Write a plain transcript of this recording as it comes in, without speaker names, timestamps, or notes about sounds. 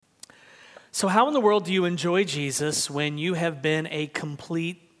So how in the world do you enjoy Jesus when you have been a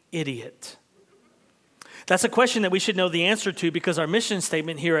complete idiot? That's a question that we should know the answer to, because our mission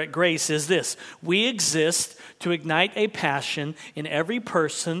statement here at Grace is this: we exist to ignite a passion in every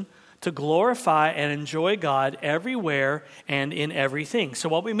person to glorify and enjoy God everywhere and in everything. So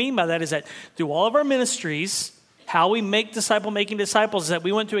what we mean by that is that through all of our ministries, how we make disciple-making disciples is that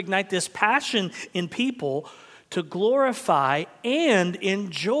we want to ignite this passion in people to glorify and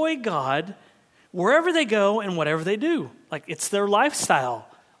enjoy God wherever they go and whatever they do. Like, it's their lifestyle.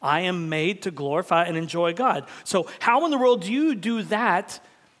 I am made to glorify and enjoy God. So how in the world do you do that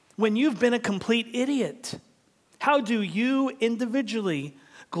when you've been a complete idiot? How do you individually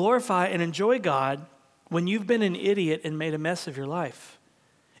glorify and enjoy God when you've been an idiot and made a mess of your life?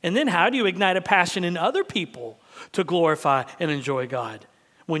 And then how do you ignite a passion in other people to glorify and enjoy God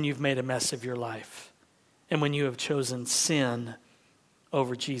when you've made a mess of your life and when you have chosen sin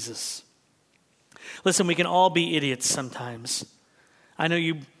over Jesus? Listen, we can all be idiots sometimes. I know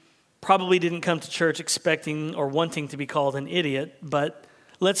you probably didn't come to church expecting or wanting to be called an idiot, but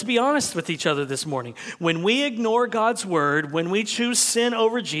let's be honest with each other this morning. When we ignore God's word, when we choose sin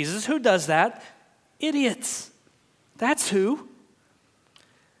over Jesus, who does that? Idiots. That's who.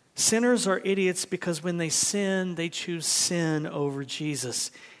 Sinners are idiots because when they sin, they choose sin over Jesus.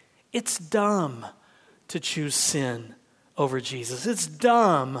 It's dumb to choose sin over Jesus. It's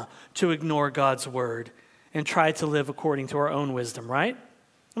dumb to ignore God's word and try to live according to our own wisdom, right?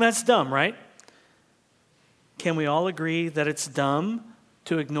 And that's dumb, right? Can we all agree that it's dumb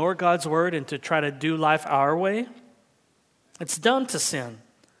to ignore God's word and to try to do life our way? It's dumb to sin.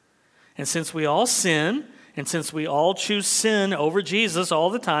 And since we all sin, and since we all choose sin over Jesus all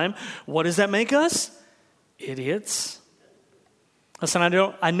the time, what does that make us? Idiots. Listen,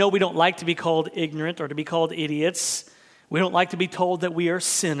 I know we don't like to be called ignorant or to be called idiots. We don't like to be told that we are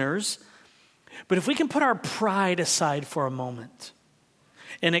sinners. But if we can put our pride aside for a moment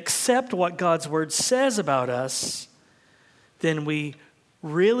and accept what God's word says about us, then we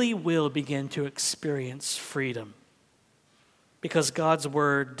really will begin to experience freedom. Because God's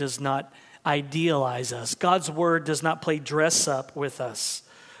word does not idealize us. God's word does not play dress up with us.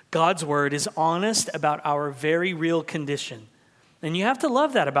 God's word is honest about our very real condition. And you have to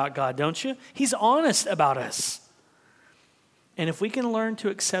love that about God, don't you? He's honest about us. And if we can learn to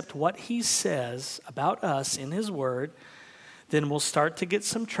accept what he says about us in his word, then we'll start to get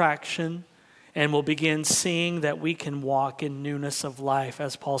some traction and we'll begin seeing that we can walk in newness of life,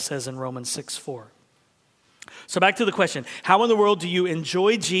 as Paul says in Romans 6:4. So back to the question, how in the world do you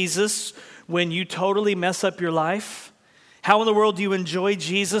enjoy Jesus when you totally mess up your life? How in the world do you enjoy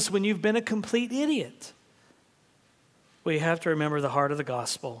Jesus when you've been a complete idiot? Well, you have to remember the heart of the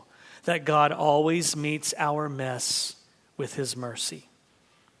gospel, that God always meets our mess with his mercy.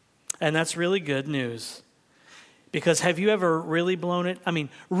 And that's really good news. Because have you ever really blown it? I mean,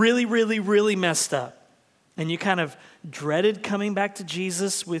 really, really, really messed up. And you kind of dreaded coming back to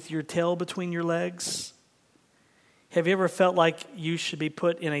Jesus with your tail between your legs? Have you ever felt like you should be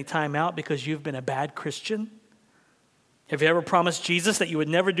put in a timeout because you've been a bad Christian? Have you ever promised Jesus that you would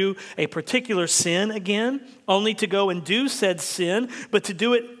never do a particular sin again, only to go and do said sin, but to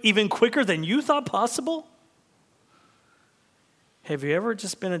do it even quicker than you thought possible? Have you ever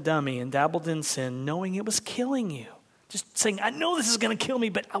just been a dummy and dabbled in sin knowing it was killing you? Just saying, I know this is going to kill me,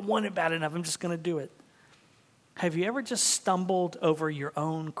 but I want it bad enough. I'm just going to do it. Have you ever just stumbled over your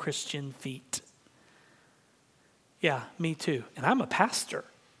own Christian feet? Yeah, me too. And I'm a pastor.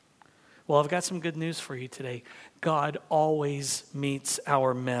 Well, I've got some good news for you today. God always meets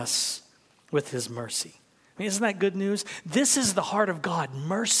our mess with his mercy. I mean, isn't that good news? This is the heart of God,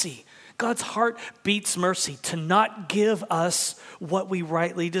 mercy. God's heart beats mercy, to not give us what we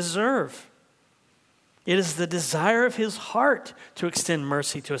rightly deserve. It is the desire of his heart to extend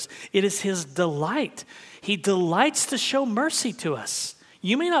mercy to us. It is his delight. He delights to show mercy to us.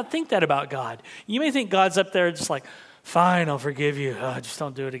 You may not think that about God. You may think God's up there just like, fine, I'll forgive you. Just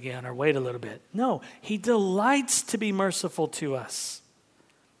don't do it again, or wait a little bit. No, he delights to be merciful to us.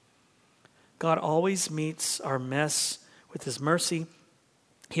 God always meets our mess with his mercy.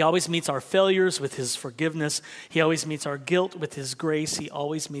 He always meets our failures with his forgiveness. He always meets our guilt with his grace. He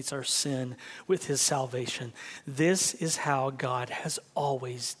always meets our sin with his salvation. This is how God has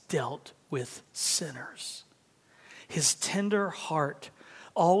always dealt with sinners. His tender heart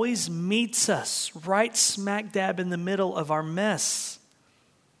always meets us right smack dab in the middle of our mess.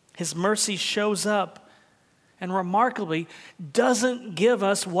 His mercy shows up and remarkably doesn't give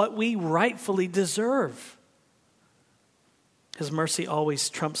us what we rightfully deserve. His mercy always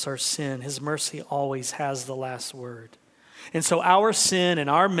trumps our sin. His mercy always has the last word. And so our sin and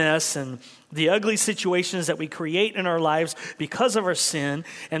our mess and the ugly situations that we create in our lives because of our sin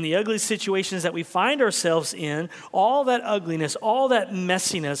and the ugly situations that we find ourselves in, all that ugliness, all that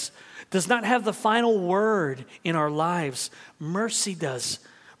messiness does not have the final word in our lives. Mercy does.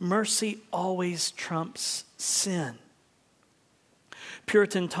 Mercy always trumps sin.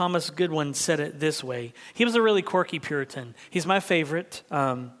 Puritan Thomas Goodwin said it this way. He was a really quirky Puritan. He's my favorite.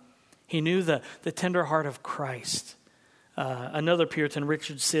 He knew the tender heart of Christ. Another Puritan,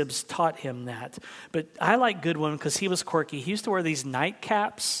 Richard Sibbs, taught him that. But I like Goodwin because he was quirky. He used to wear these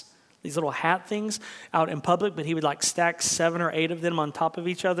nightcaps, these little hat things out in public, but he would like stack 7 or 8 of them on top of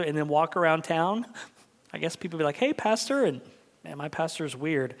each other and then walk around town. I guess people would be like, hey, pastor, and man, my pastor's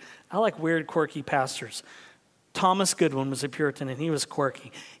weird. I like weird, quirky pastors. Thomas Goodwin was a Puritan, and he was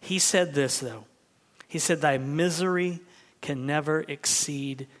quirky. He said this, though. He said, thy misery can never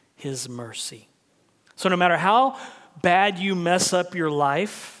exceed his mercy. So no matter how bad you mess up your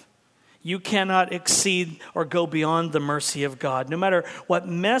life, you cannot exceed or go beyond the mercy of God. No matter what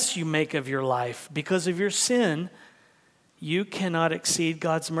mess you make of your life because of your sin, you cannot exceed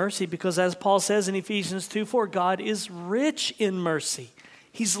God's mercy because, as Paul says in Ephesians 2:4, God is rich in mercy.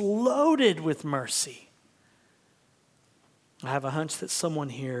 He's loaded with mercy. I have a hunch that someone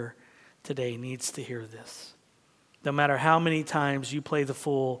here today needs to hear this. No matter how many times you play the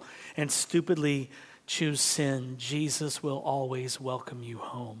fool and stupidly choose sin, Jesus will always welcome you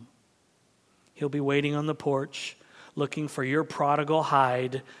home. He'll be waiting on the porch, looking for your prodigal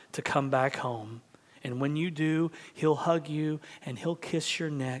hide to come back home. And when you do, he'll hug you and he'll kiss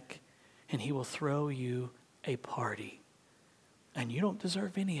your neck and he will throw you a party. And you don't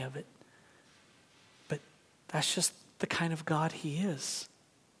deserve any of it. But that's just the kind of God he is.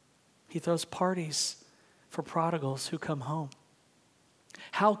 He throws parties for prodigals who come home.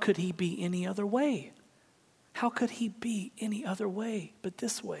 How could he be any other way? How could he be any other way but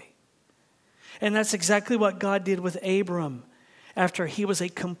this way? And that's exactly what God did with Abram after he was a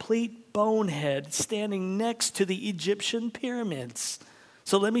complete bonehead standing next to the Egyptian pyramids.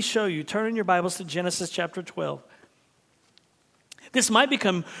 So let me show you. Turn in your Bibles to Genesis chapter 12. This might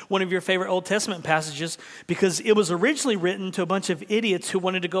become one of your favorite Old Testament passages because it was originally written to a bunch of idiots who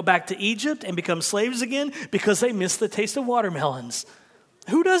wanted to go back to Egypt and become slaves again because they missed the taste of watermelons.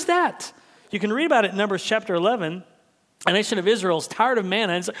 Who does that? You can read about it in Numbers chapter 11. The nation of Israel is tired of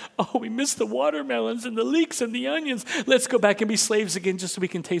manna. And it's like, oh, we missed the watermelons and the leeks and the onions. Let's go back and be slaves again just so we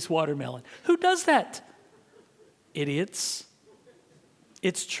can taste watermelon. Who does that? Idiots.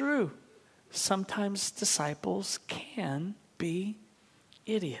 It's true. Sometimes disciples can be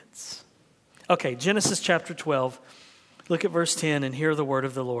idiots. Okay, Genesis chapter 12. Look at verse 10 and hear the word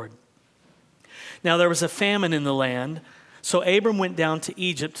of the Lord. Now there was a famine in the land, so Abram went down to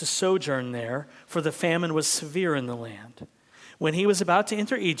Egypt to sojourn there, for the famine was severe in the land. When he was about to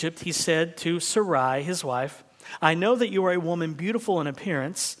enter Egypt, he said to Sarai, his wife, I know that you are a woman beautiful in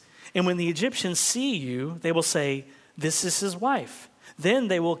appearance, and when the Egyptians see you, they will say, this is his wife. Then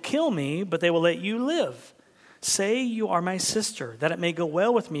they will kill me, but they will let you live. Say you are my sister, that it may go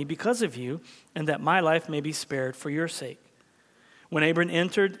well with me because of you, and that my life may be spared for your sake. When Abram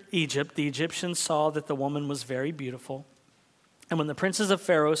entered Egypt, the Egyptians saw that the woman was very beautiful. And when the princes of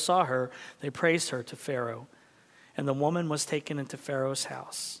Pharaoh saw her, they praised her to Pharaoh. And the woman was taken into Pharaoh's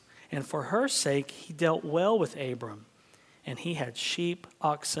house. And for her sake, he dealt well with Abram. And he had sheep,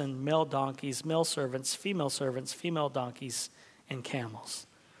 oxen, male donkeys, male servants, female donkeys, and camels.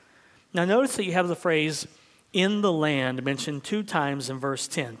 Now notice that you have the phrase, in the land, mentioned 2 times in verse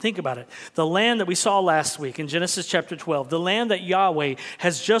 10. Think about it. The land that we saw last week in Genesis chapter 12, the land that Yahweh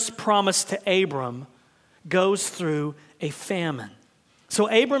has just promised to Abram, goes through a famine. So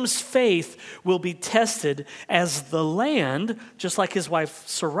Abram's faith will be tested as the land, just like his wife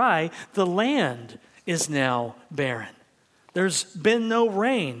Sarai, the land is now barren. There's been no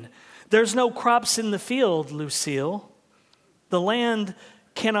rain. There's no crops in the field, Lucille. The land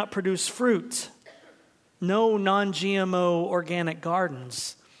cannot produce fruit. No non-GMO organic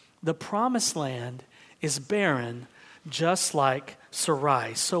gardens. The promised land is barren, just like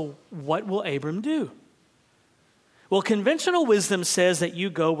Sarai. So what will Abram do? Well, conventional wisdom says that you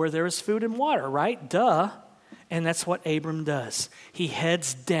go where there is food and water, right? Duh. And that's what Abram does. He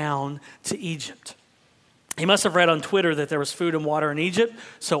heads down to Egypt. He must have read on Twitter that there was food and water in Egypt,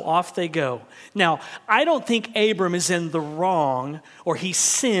 so off they go. Now, I don't think Abram is in the wrong or he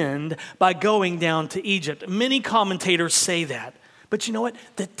sinned by going down to Egypt. Many commentators say that. But you know what?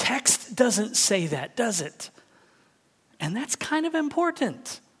 The text doesn't say that, does it? And that's kind of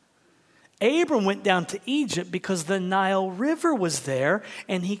important. Abram went down to Egypt because the Nile River was there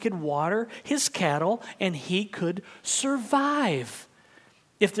and he could water his cattle and he could survive.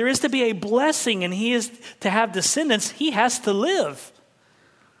 If there is to be a blessing and he is to have descendants, he has to live.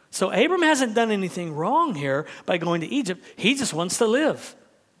 So Abram hasn't done anything wrong here by going to Egypt. He just wants to live.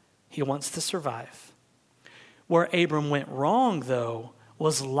 He wants to survive. Where Abram went wrong, though,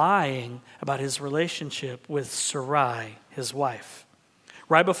 was lying about his relationship with Sarai, his wife.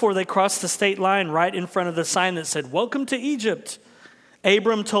 Right before they crossed the state line, right in front of the sign that said, "Welcome to Egypt,"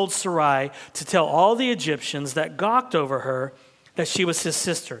 Abram told Sarai to tell all the Egyptians that gawked over her that she was his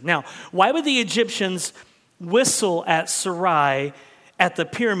sister. Now, why would the Egyptians whistle at Sarai at the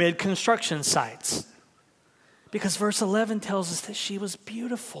pyramid construction sites? Because verse 11 tells us that she was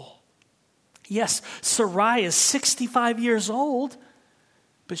beautiful. Yes, Sarai is 65 years old,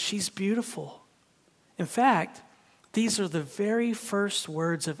 but she's beautiful. In fact, these are the very first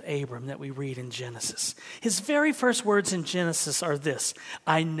words of Abram that we read in Genesis. His very first words in Genesis are this: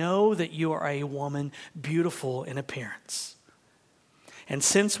 "I know that you are a woman beautiful in appearance." And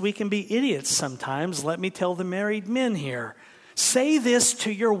since we can be idiots sometimes, let me tell the married men here, say this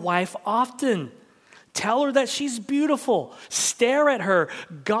to your wife often. Tell her that she's beautiful. Stare at her,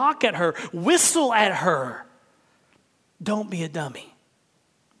 gawk at her, whistle at her. Don't be a dummy.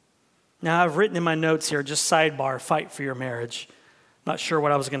 Now, I've written in my notes here, just sidebar, fight for your marriage. Not sure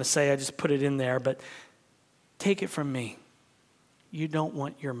what I was going to say. I just put it in there, but take it from me. You don't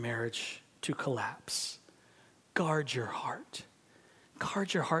want your marriage to collapse. Guard your heart.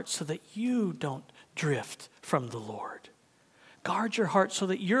 Guard your heart so that you don't drift from the Lord. Guard your heart so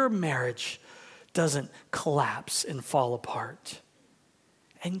that your marriage doesn't collapse and fall apart.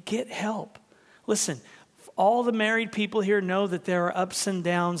 And get help. Listen, all the married people here know that there are ups and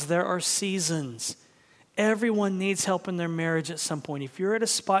downs. There are seasons. Everyone needs help in their marriage at some point. If you're at a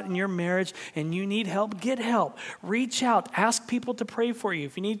spot in your marriage and you need help, get help. Reach out. Ask people to pray for you.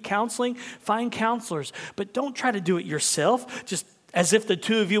 If you need counseling, find counselors. But don't try to do it yourself, just as if the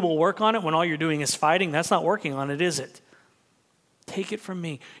two of you will work on it when all you're doing is fighting. That's not working on it, is it? Take it from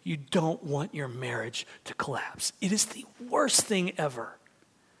me. You don't want your marriage to collapse. It is the worst thing ever.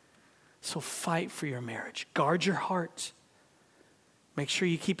 So fight for your marriage. Guard your heart. Make sure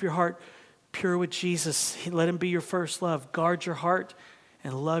you keep your heart pure with Jesus. Let him be your first love. Guard your heart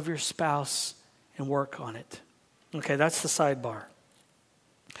and love your spouse and work on it. Okay, that's the sidebar.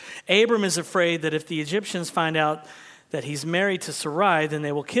 Abram is afraid that if the Egyptians find out that he's married to Sarai, then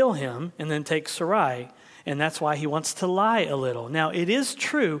they will kill him and then take Sarai. And that's why he wants to lie a little. Now, it is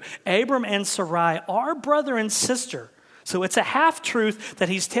true, Abram and Sarai are brother and sister. So it's a half-truth that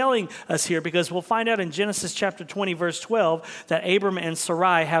he's telling us here, because we'll find out in Genesis chapter 20, verse 12, that Abram and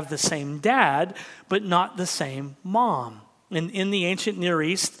Sarai have the same dad, but not the same mom. And in the ancient Near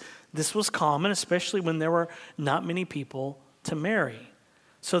East, this was common, especially when there were not many people to marry.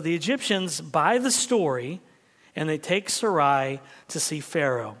 So the Egyptians buy the story, and they take Sarai to see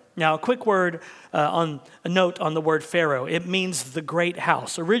Pharaoh. Now, a quick word a note on the word Pharaoh. It means the great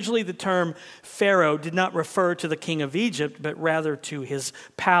house. Originally, the term Pharaoh did not refer to the king of Egypt, but rather to his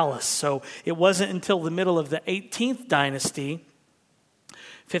palace. So it wasn't until the middle of the 18th dynasty,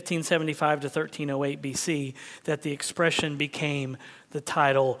 1575 to 1308 BC, that the expression became the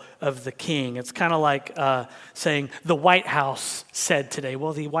title of the king. It's kind of like saying the White House said today.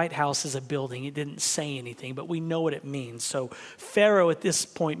 Well, the White House is a building. It didn't say anything, but we know what it means. So Pharaoh at this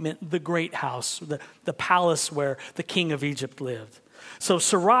point meant the great house, the palace where the king of Egypt lived. So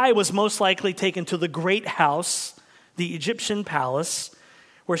Sarai was most likely taken to the great house, the Egyptian palace,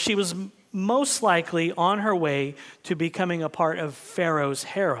 where she was most likely on her way to becoming a part of Pharaoh's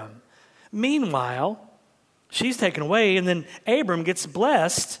harem. Meanwhile, she's taken away, and then Abram gets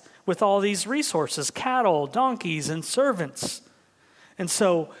blessed with all these resources, cattle, donkeys, and servants. And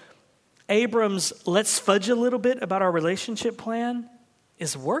so Abram's let's fudge a little bit about our relationship plan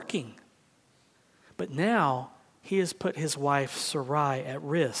is working. But now he has put his wife Sarai at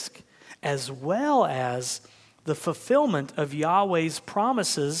risk, as well as the fulfillment of Yahweh's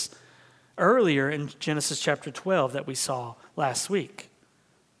promises earlier in Genesis chapter 12 that we saw last week.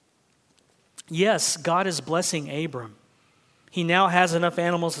 Yes, God is blessing Abram. He now has enough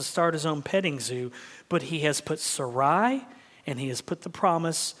animals to start his own petting zoo, but he has put Sarai and he has put the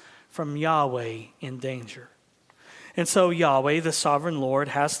promise from Yahweh in danger. And so Yahweh, the sovereign Lord,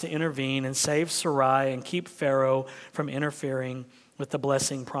 has to intervene and save Sarai and keep Pharaoh from interfering with the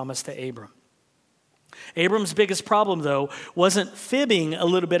blessing promised to Abram. Abram's biggest problem, though, wasn't fibbing a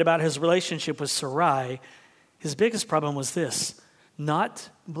little bit about his relationship with Sarai. His biggest problem was this: not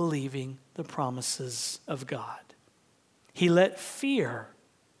believing the promises of God. He let fear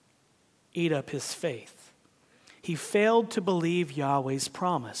eat up his faith. He failed to believe Yahweh's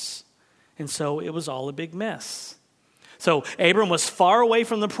promise, and so it was all a big mess. So Abram was far away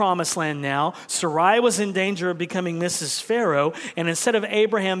from the promised land now. Sarai was in danger of becoming Mrs. Pharaoh, and instead of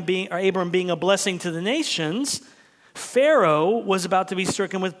Abram being a blessing to the nations, Pharaoh was about to be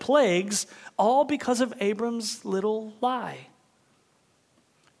stricken with plagues, all because of Abram's little lie.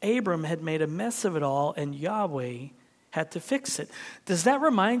 Abram had made a mess of it all, and Yahweh had to fix it. Does that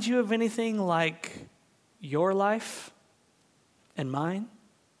remind you of anything like your life and mine?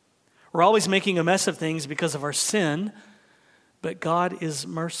 We're always making a mess of things because of our sin, but God is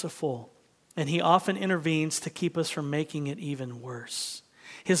merciful, and he often intervenes to keep us from making it even worse.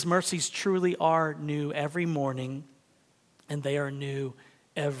 His mercies truly are new every morning, and they are new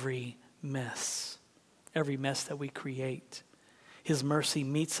every mess that we create. His mercy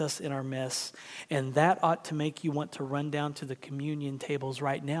meets us in our mess, and that ought to make you want to run down to the communion tables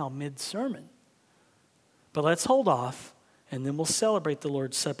right now, mid-sermon. But let's hold off, and then we'll celebrate the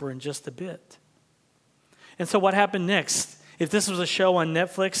Lord's Supper in just a bit. And so what happened next? If this was a show on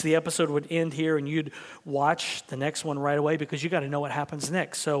Netflix, the episode would end here, and you'd watch the next one right away because you got to know what happens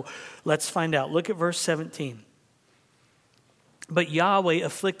next. So let's find out. Look at verse 17. But Yahweh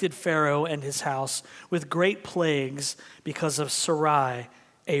afflicted Pharaoh and his house with great plagues because of Sarai,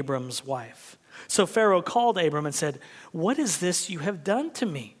 Abram's wife. So Pharaoh called Abram and said, "What is this you have done to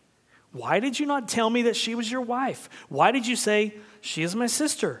me? Why did you not tell me that she was your wife? Why did you say, 'She is my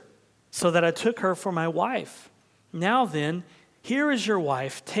sister,' so that I took her for my wife? Now then, here is your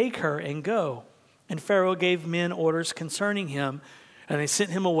wife, take her and go." And Pharaoh gave men orders concerning him, and they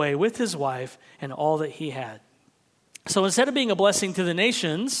sent him away with his wife and all that he had. So instead of being a blessing to the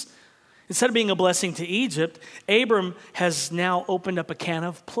nations, instead of being a blessing to Egypt, Abram has now opened up a can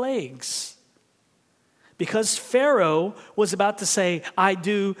of plagues. Because Pharaoh was about to say, "I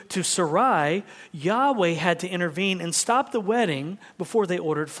do" to Sarai, Yahweh had to intervene and stop the wedding before they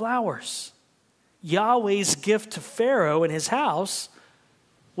ordered flowers. Yahweh's gift to Pharaoh and his house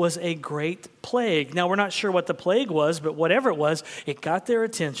was a great plague. Now, we're not sure what the plague was, but whatever it was, it got their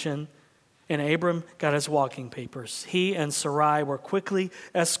attention, and Abram got his walking papers. He and Sarai were quickly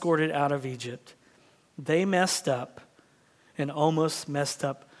escorted out of Egypt. They messed up and almost messed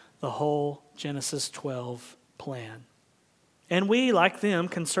up the whole Genesis 12 plan. And we, like them,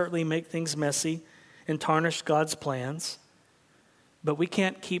 can certainly make things messy and tarnish God's plans, but we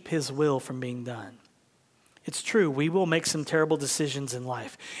can't keep his will from being done. It's true, we will make some terrible decisions in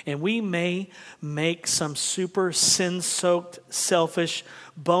life, and we may make some super sin-soaked, selfish,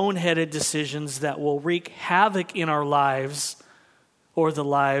 boneheaded decisions that will wreak havoc in our lives or the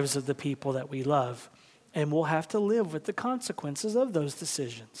lives of the people that we love, and we'll have to live with the consequences of those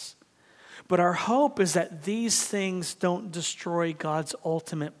decisions. But our hope is that these things don't destroy God's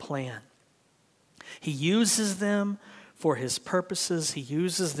ultimate plan. He uses them for his purposes. He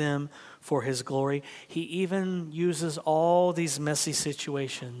uses them for his glory. He even uses all these messy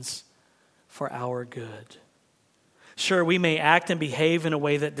situations for our good. Sure, we may act and behave in a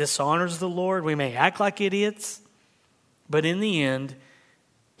way that dishonors the Lord. We may act like idiots. But in the end,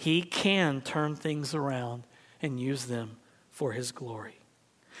 he can turn things around and use them for his glory.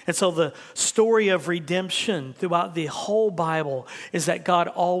 And so the story of redemption throughout the whole Bible is that God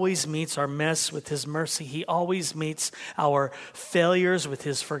always meets our mess with his mercy. He always meets our failures with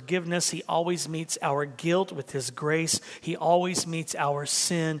his forgiveness. He always meets our guilt with his grace. He always meets our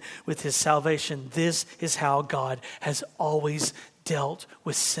sin with his salvation. This is how God has always dealt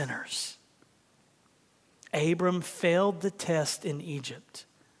with sinners. Abram failed the test in Egypt.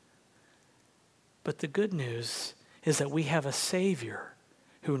 But the good news is that we have a Savior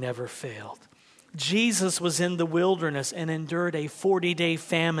who never failed. Jesus was in the wilderness and endured a 40-day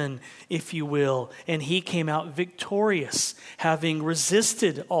famine, if you will, and he came out victorious, having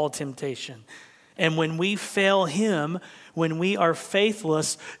resisted all temptation. And when we fail him, when we are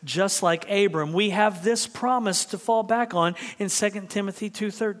faithless, just like Abram, we have this promise to fall back on in 2 Timothy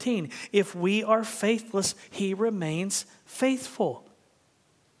 2:13. If we are faithless, he remains faithful.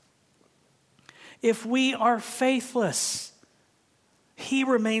 If we are faithless, he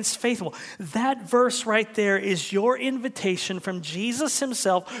remains faithful. That verse right there is your invitation from Jesus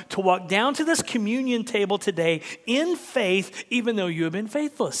himself to walk down to this communion table today in faith, even though you have been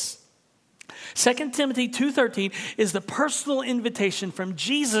faithless. 2 Timothy 2:13 is the personal invitation from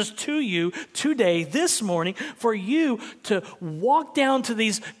Jesus to you today, this morning, for you to walk down to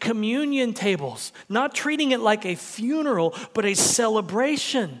these communion tables, not treating it like a funeral, but a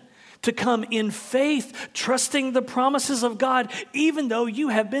celebration. To come in faith, trusting the promises of God, even though you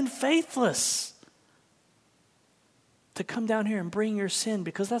have been faithless. to come down here and bring your sin,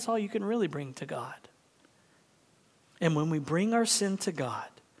 because that's all you can really bring to God. And when we bring our sin to God,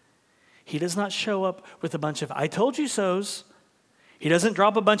 he does not show up with a bunch of "I told you so's." He doesn't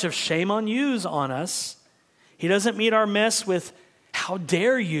drop a bunch of "shame on you's" on us. He doesn't meet our mess with "how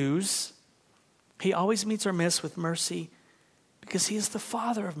dare you's." He always meets our mess with mercy, because he is the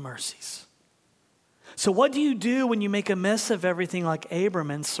Father of mercies. So what do you do when you make a mess of everything like Abram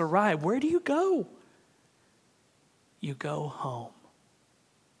and Sarai? Where do you go? You go home.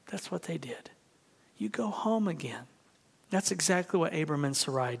 That's what they did. You go home again. That's exactly what Abram and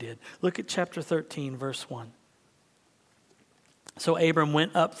Sarai did. Look at chapter 13, verse 1. So Abram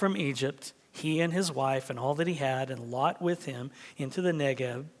went up from Egypt, he and his wife and all that he had, and Lot with him, into the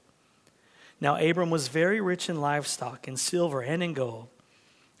Negev. Now Abram was very rich in livestock, in silver and in gold.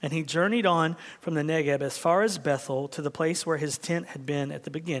 And he journeyed on from the Negev as far as Bethel, to the place where his tent had been at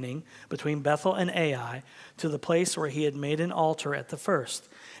the beginning, between Bethel and Ai, to the place where he had made an altar at the first.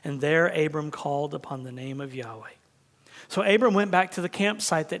 And there Abram called upon the name of Yahweh. So Abram went back to the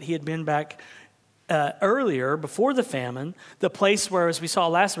campsite that he had been back earlier, before the famine, the place where, as we saw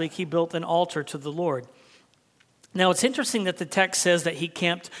last week, he built an altar to the Lord. Now, it's interesting that the text says that he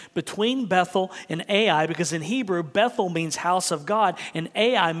camped between Bethel and Ai, because in Hebrew, Bethel means house of God, and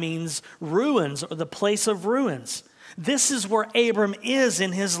Ai means ruins, or the place of ruins. This is where Abram is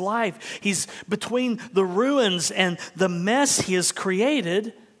in his life. He's between the ruins and the mess he has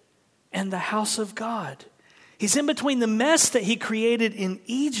created and the house of God. He's in between the mess that he created in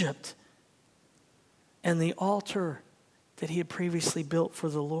Egypt and the altar that he had previously built for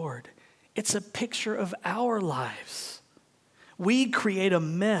the Lord. It's a picture of our lives. We create a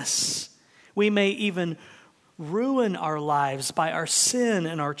mess. We may even ruin our lives by our sin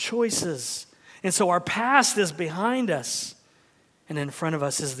and our choices. And so our past is behind us. And in front of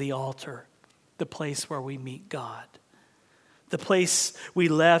us is the altar, the place where we meet God. The place we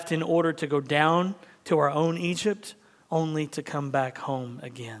left in order to go down to our own Egypt, only to come back home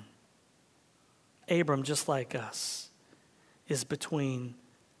again. Abram, just like us, is between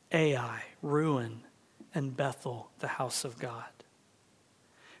Ai, ruin, and Bethel, the house of God.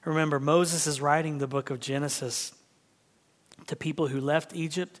 Remember, Moses is writing the book of Genesis to people who left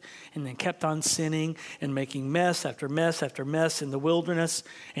Egypt and then kept on sinning and making mess after mess after mess in the wilderness.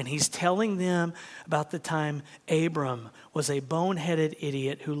 And he's telling them about the time Abram was a boneheaded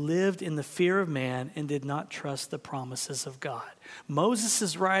idiot who lived in the fear of man and did not trust the promises of God. Moses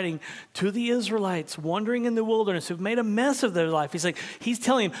is writing to the Israelites wandering in the wilderness who've made a mess of their life. He's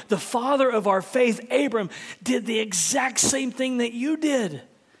telling them, the father of our faith, Abram, did the exact same thing that you did.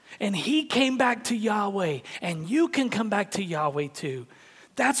 And he came back to Yahweh, and you can come back to Yahweh too.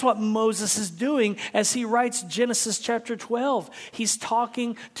 That's what Moses is doing as he writes Genesis chapter 12. He's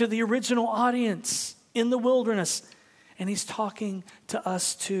talking to the original audience in the wilderness, and he's talking to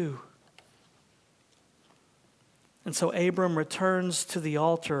us too. And so Abram returns to the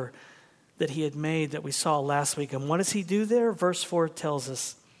altar that he had made that we saw last week. And what does he do there? Verse 4 tells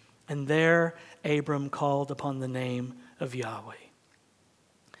us, and there Abram called upon the name of Yahweh.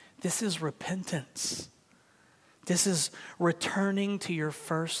 This is repentance. This is returning to your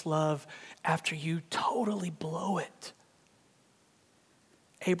first love after you totally blow it.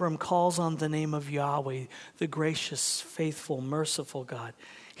 Abram calls on the name of Yahweh, the gracious, faithful, merciful God.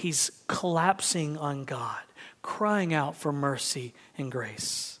 He's collapsing on God, crying out for mercy and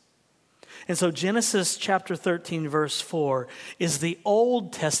grace. And so Genesis chapter 13, verse 4 is the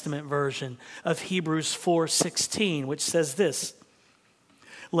Old Testament version of Hebrews 4:16, which says this: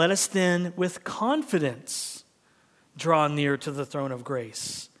 let us then with confidence draw near to the throne of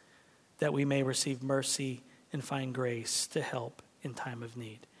grace, that we may receive mercy and find grace to help in time of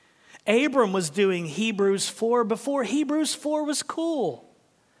need. Abram was doing Hebrews 4 before Hebrews 4 was cool.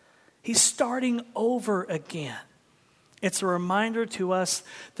 He's starting over again. It's a reminder to us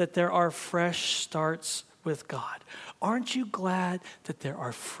that there are fresh starts with God. Aren't you glad that there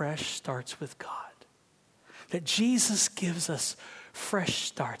are fresh starts with God? That Jesus gives us fresh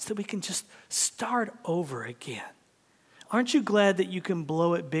starts, that we can just start over again. Aren't you glad that you can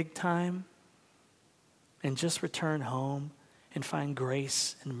blow it big time and just return home and find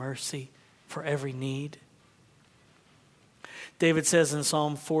grace and mercy for every need? David says in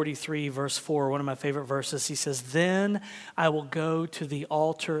Psalm 43, verse 4, one of my favorite verses, he says, then I will go to the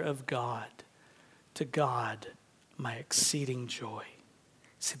altar of God, to God, my exceeding joy.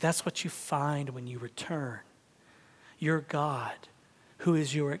 See, that's what you find when you return. Your God, who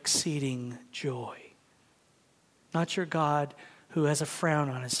is your exceeding joy. Not your God who has a frown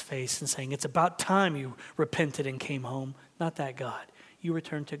on his face and saying, it's about time you repented and came home. Not that God. You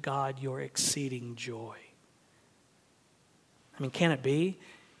return to God, your exceeding joy. I mean, can it be?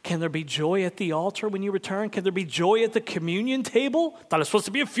 Can there be joy at the altar when you return? Can there be joy at the communion table? Thought it was supposed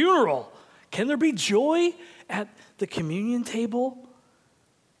to be a funeral. Can there be joy at the communion table?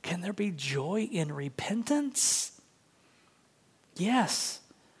 Can there be joy in repentance? Yes.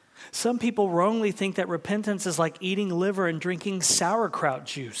 Some people wrongly think that repentance is like eating liver and drinking sauerkraut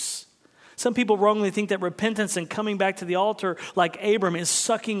juice. Some people wrongly think that repentance and coming back to the altar like Abram is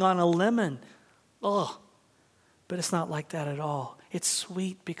sucking on a lemon. Ugh. But it's not like that at all. It's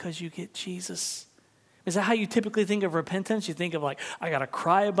sweet because you get Jesus. Is that how you typically think of repentance? You think of like, I got to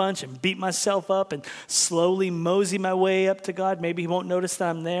cry a bunch and beat myself up and slowly mosey my way up to God. Maybe he won't notice that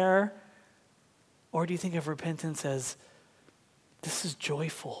I'm there. Or do you think of repentance as, this is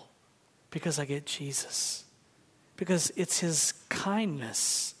joyful because I get Jesus? Because it's his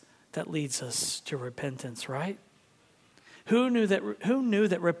kindness that leads us to repentance, right? Who knew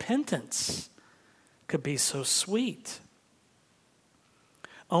that repentance could be so sweet?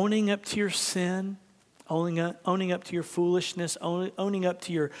 Owning up to your sin, owning up to your foolishness, owning up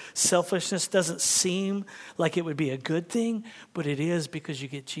to your selfishness doesn't seem like it would be a good thing, but it is because you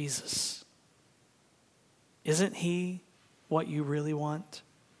get Jesus. Isn't he what you really want?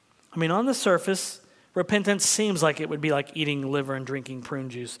 I mean, on the surface, repentance seems like it would be like eating liver and drinking prune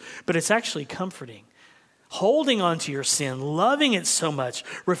juice, but it's actually comforting. Holding on to your sin, loving it so much,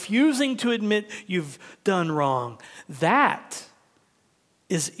 refusing to admit you've done wrong, that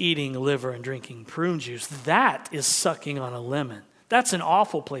is eating liver and drinking prune juice. That is sucking on a lemon. That's an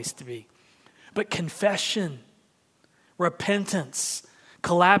awful place to be. But confession, repentance,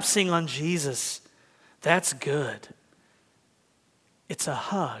 collapsing on Jesus, that's good. It's a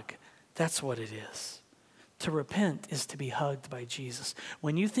hug. That's what it is. To repent is to be hugged by Jesus.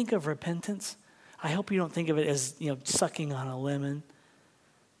 When you think of repentance, I hope you don't think of it as, sucking on a lemon.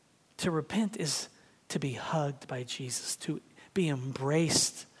 To repent is to be hugged by Jesus, to be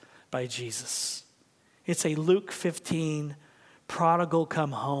embraced by Jesus. It's a Luke 15, prodigal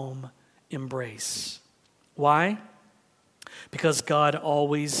come home embrace. Why? Because God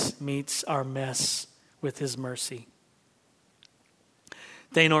always meets our mess with his mercy.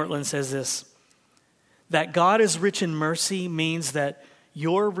 Dane Ortland says this, that God is rich in mercy means that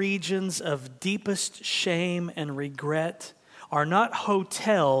your regions of deepest shame and regret are not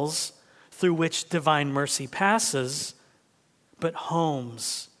hotels through which divine mercy passes, but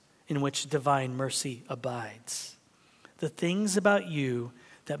homes in which divine mercy abides. The things about you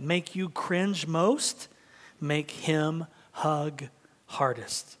that make you cringe most make him hug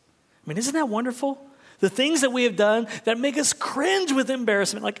hardest. I mean, isn't that wonderful? The things that we have done that make us cringe with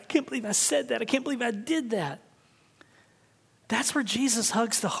embarrassment, like, I can't believe I said that. I can't believe I did that. That's where Jesus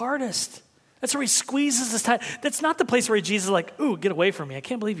hugs the hardest. That's where he squeezes us tight. That's not the place where Jesus is like, ooh, get away from me. I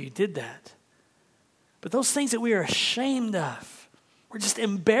can't believe you did that. But those things that we are ashamed of, we're just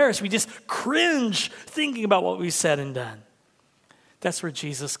embarrassed. We just cringe thinking about what we've said and done. That's where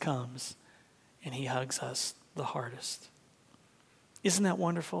Jesus comes and he hugs us the hardest. Isn't that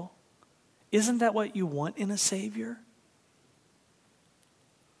wonderful? Isn't that what you want in a Savior?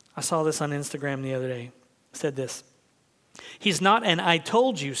 I saw this on Instagram the other day. It said this, he's not an I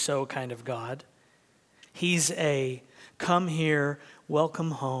told you so kind of God. He's a come here,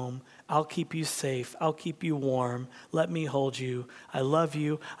 welcome home, I'll keep you safe, I'll keep you warm, let me hold you, I love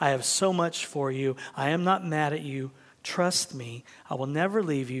you, I have so much for you, I am not mad at you, trust me, I will never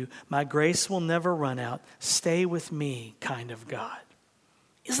leave you, my grace will never run out, stay with me kind of God.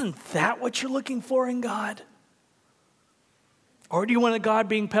 Isn't that what you're looking for in God? Or do you want a God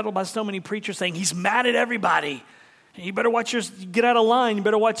being peddled by so many preachers saying he's mad at everybody? And you better get out of line, you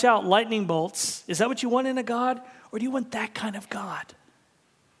better watch out, lightning bolts. Is that what you want in a God? Or do you want that kind of God?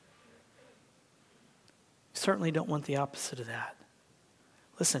 You certainly don't want the opposite of that.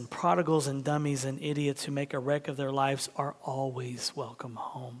 Listen, prodigals and dummies and idiots who make a wreck of their lives are always welcome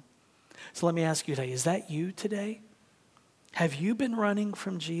home. So let me ask you today, is that you today? Have you been running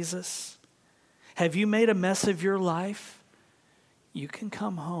from Jesus? Have you made a mess of your life? You can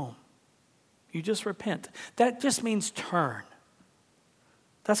come home. You just repent. That just means turn.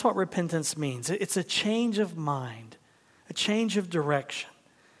 That's what repentance means. It's a change of mind, a change of direction.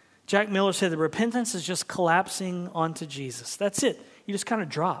 Jack Miller said that repentance is just collapsing onto Jesus. That's it. You just kind of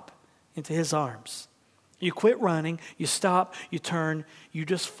drop into his arms. You quit running, you stop, you turn, you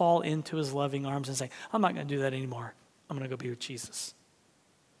just fall into his loving arms and say, I'm not going to do that anymore. I'm going to go be with Jesus.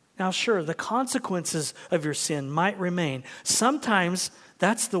 Now, sure, the consequences of your sin might remain. Sometimes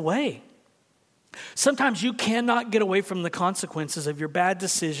that's the way. Sometimes you cannot get away from the consequences of your bad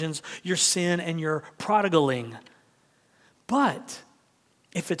decisions, your sin, and your prodigaling. But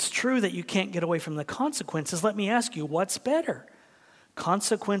If it's true that you can't get away from the consequences, let me ask you, what's better?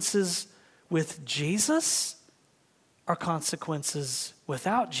 Consequences with Jesus or consequences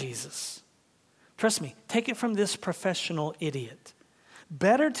without Jesus? Trust me, take it from this professional idiot.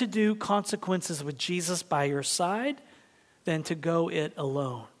 Better to do consequences with Jesus by your side than to go it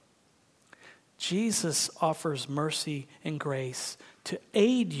alone. Jesus offers mercy and grace to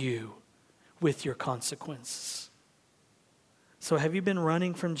aid you with your consequences. So have you been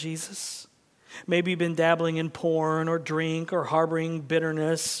running from Jesus? Maybe you've been dabbling in porn or drink or harboring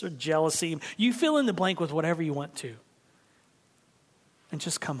bitterness or jealousy. You fill in the blank with whatever you want to. And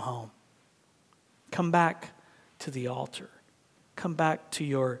just come home. Come back to the altar. Come back to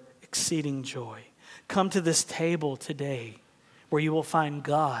your exceeding joy. Come to this table today where you will find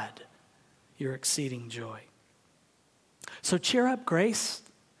God, your exceeding joy. So cheer up, Grace.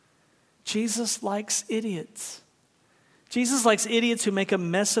 Jesus likes idiots. Jesus likes idiots who make a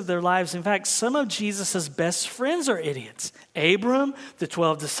mess of their lives. In fact, some of Jesus' best friends are idiots. Abram, the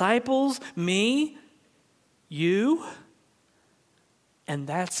 12 disciples, me, you. And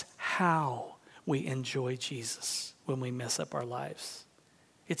that's how we enjoy Jesus when we mess up our lives.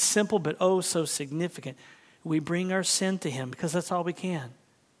 It's simple, but oh so significant. We bring our sin to him because that's all we can.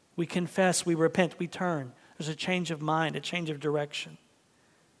 We confess, we repent, we turn. There's a change of mind, a change of direction.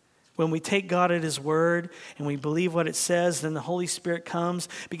 When we take God at his word and we believe what it says, then the Holy Spirit comes,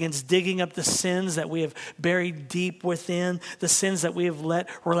 begins digging up the sins that we have buried deep within, the sins that we have let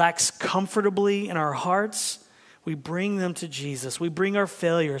relax comfortably in our hearts. We bring them to Jesus. We bring our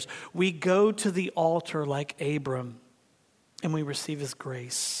failures. We go to the altar like Abram and we receive his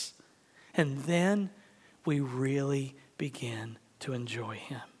grace. And then we really begin to enjoy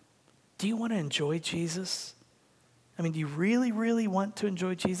him. Do you want to enjoy Jesus? I mean, do you really, really want to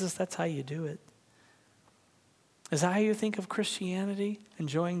enjoy Jesus? That's how you do it. Is that how you think of Christianity?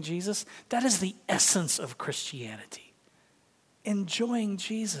 Enjoying Jesus? That is the essence of Christianity. Enjoying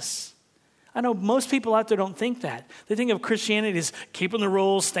Jesus. I know most people out there don't think that. They think of Christianity as keeping the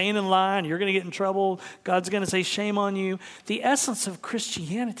rules, staying in line, you're going to get in trouble, God's going to say shame on you. The essence of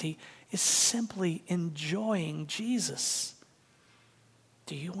Christianity is simply enjoying Jesus.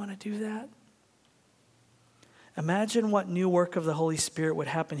 Do you want to do that? Imagine what new work of the Holy Spirit would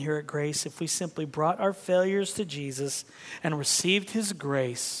happen here at Grace if we simply brought our failures to Jesus and received his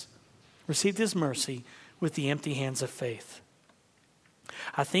grace, received his mercy with the empty hands of faith.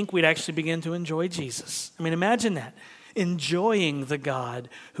 I think we'd actually begin to enjoy Jesus. I mean, imagine that. Enjoying the God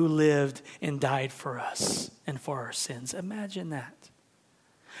who lived and died for us and for our sins. Imagine that.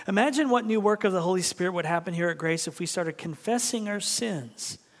 Imagine what new work of the Holy Spirit would happen here at Grace if we started confessing our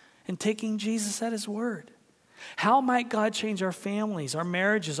sins and taking Jesus at his word. How might God change our families, our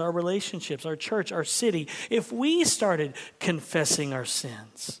marriages, our relationships, our church, our city, if we started confessing our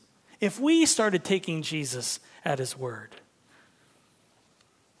sins? If we started taking Jesus at his word?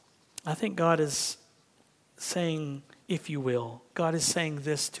 I think God is saying, if you will, God is saying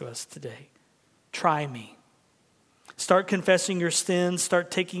this to us today. Try me. Start confessing your sins. Start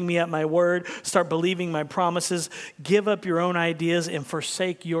taking me at my word. Start believing my promises. Give up your own ideas and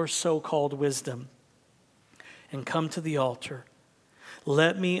forsake your so-called wisdom. And come to the altar.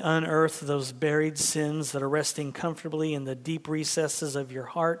 Let me unearth those buried sins that are resting comfortably in the deep recesses of your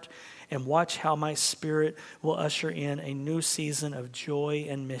heart, and watch how my Spirit will usher in a new season of joy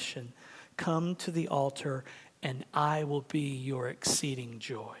and mission. Come to the altar, and I will be your exceeding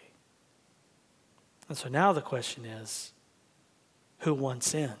joy. And so now the question is, who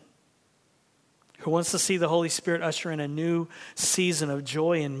wants in? Who wants to see the Holy Spirit usher in a new season of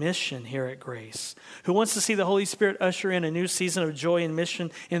joy and mission here at Grace? Who wants to see the Holy Spirit usher in a new season of joy and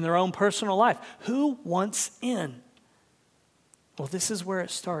mission in their own personal life? Who wants in? Well, this is where it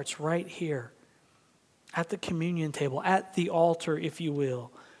starts, right here, at the communion table, at the altar, if you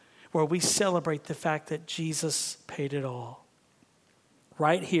will, where we celebrate the fact that Jesus paid it all.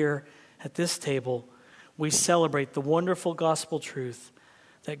 Right here at this table, we celebrate the wonderful gospel truth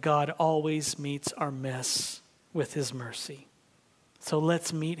that God always meets our mess with his mercy. So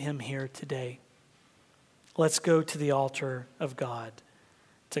let's meet him here today. Let's go to the altar of God,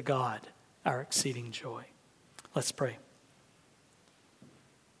 to God, our exceeding joy. Let's pray.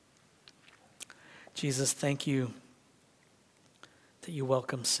 Jesus, thank you that you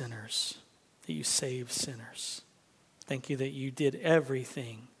welcome sinners, that you save sinners. Thank you that you did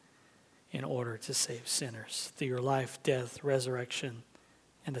everything in order to save sinners through your life, death, resurrection,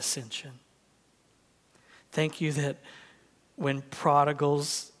 and ascension. Thank you that when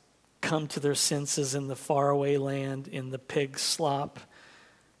prodigals come to their senses in the faraway land, in the pig slop,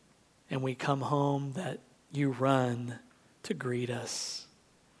 and we come home, that you run to greet us.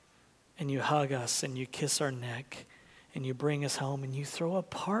 and you hug us and you kiss our neck and you bring us home and you throw a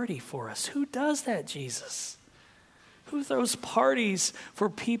party for us. Who does that, Jesus? Who throws parties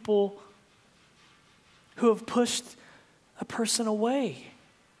for people who have pushed a person away?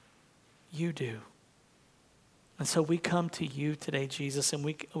 You do. And so we come to you today, Jesus, and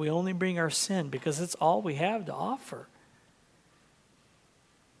we only bring our sin because it's all we have to offer.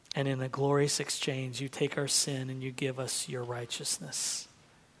 And in a glorious exchange, you take our sin and you give us your righteousness.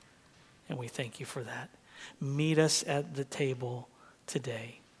 And we thank you for that. Meet us at the table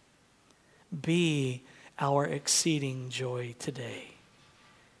today. Be our exceeding joy today.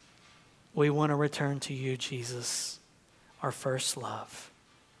 We want to return to you, Jesus, our first love.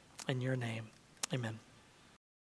 In your name, amen.